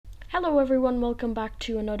Hello everyone, welcome back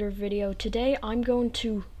to another video. Today I'm going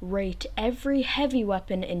to rate every heavy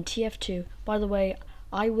weapon in TF2. By the way,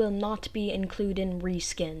 I will not be including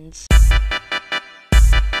reskins.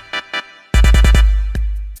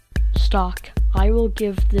 Stock, I will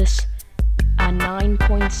give this a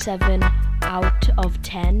 9.7 out of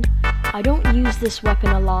 10. I don't use this weapon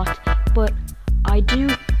a lot, but I do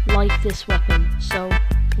like this weapon, so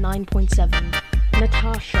 9.7.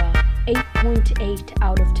 Natasha, 8.8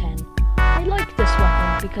 out of 10. I like this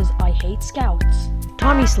weapon because I hate scouts.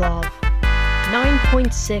 Tomislav,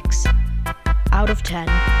 9.6 out of 10.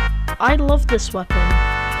 I love this weapon,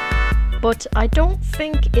 but I don't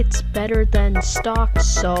think it's better than stock,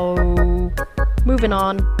 so moving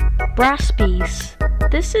on. Brass Piece,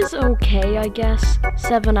 this is okay, I guess,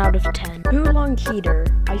 7 out of 10. Oolong Heater,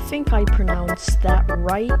 I think I pronounced that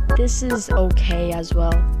right. This is okay as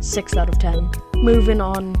well, 6 out of 10. Moving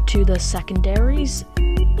on to the secondaries.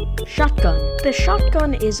 Shotgun. The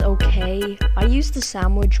shotgun is okay. I use the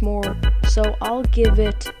sandwich more, so I'll give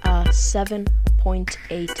it a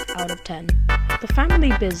 7.8 out of 10. The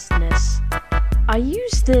Family Business. I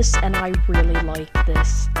use this and I really like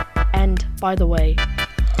this. And by the way,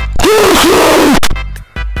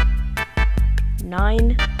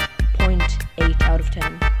 9.8 out of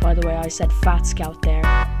 10. By the way, I said Fat Scout there.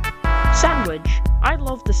 Sandwich. I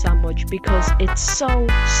love the sandwich because it's so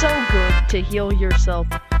good to heal yourself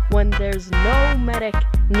when there's no medic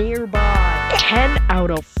nearby. 10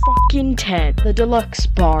 out of fucking 10. The Deluxe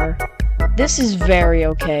Bar. This is very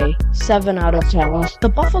okay. 7 out of 10. The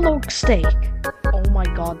Buffalo Steak. Oh my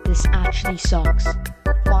god, this actually sucks.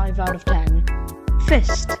 5 out of 10.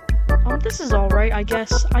 Fist. This is alright, I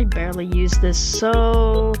guess. I barely use this,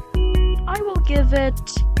 so I will give it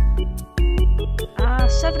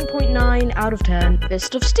 7.9 out of 10.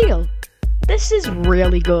 Fist of Steel. This is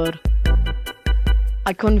really good.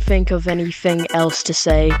 I couldn't think of anything else to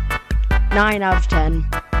say. 9 out of 10.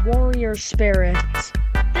 Warrior Spirit.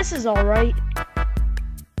 This is alright.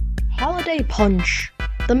 Holiday Punch.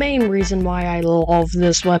 The main reason why I love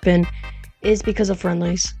this weapon is because of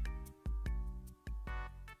friendlies.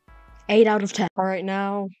 8 out of 10. Alright,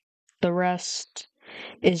 now the rest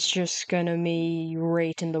is just gonna be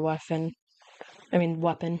rating the weapon.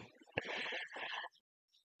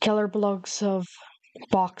 Killer Plugs of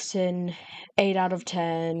Boxing, 8 out of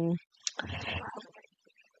 10.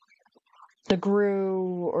 The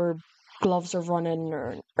Grew or Gloves of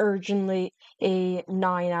Running urgently, a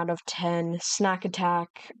 9 out of 10. Snack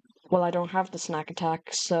Attack. Well, I don't have the Snack Attack,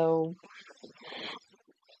 so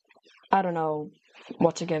I don't know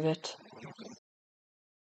what to give it.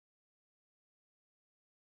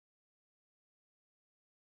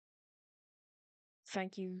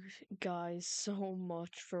 Thank you guys so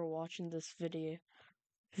much for watching this video.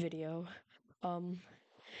 I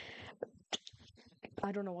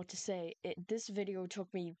don't know what to say. This video took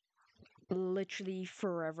me literally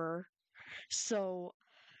forever. So,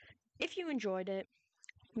 if you enjoyed it,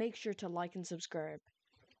 make sure to like and subscribe.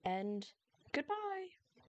 And goodbye!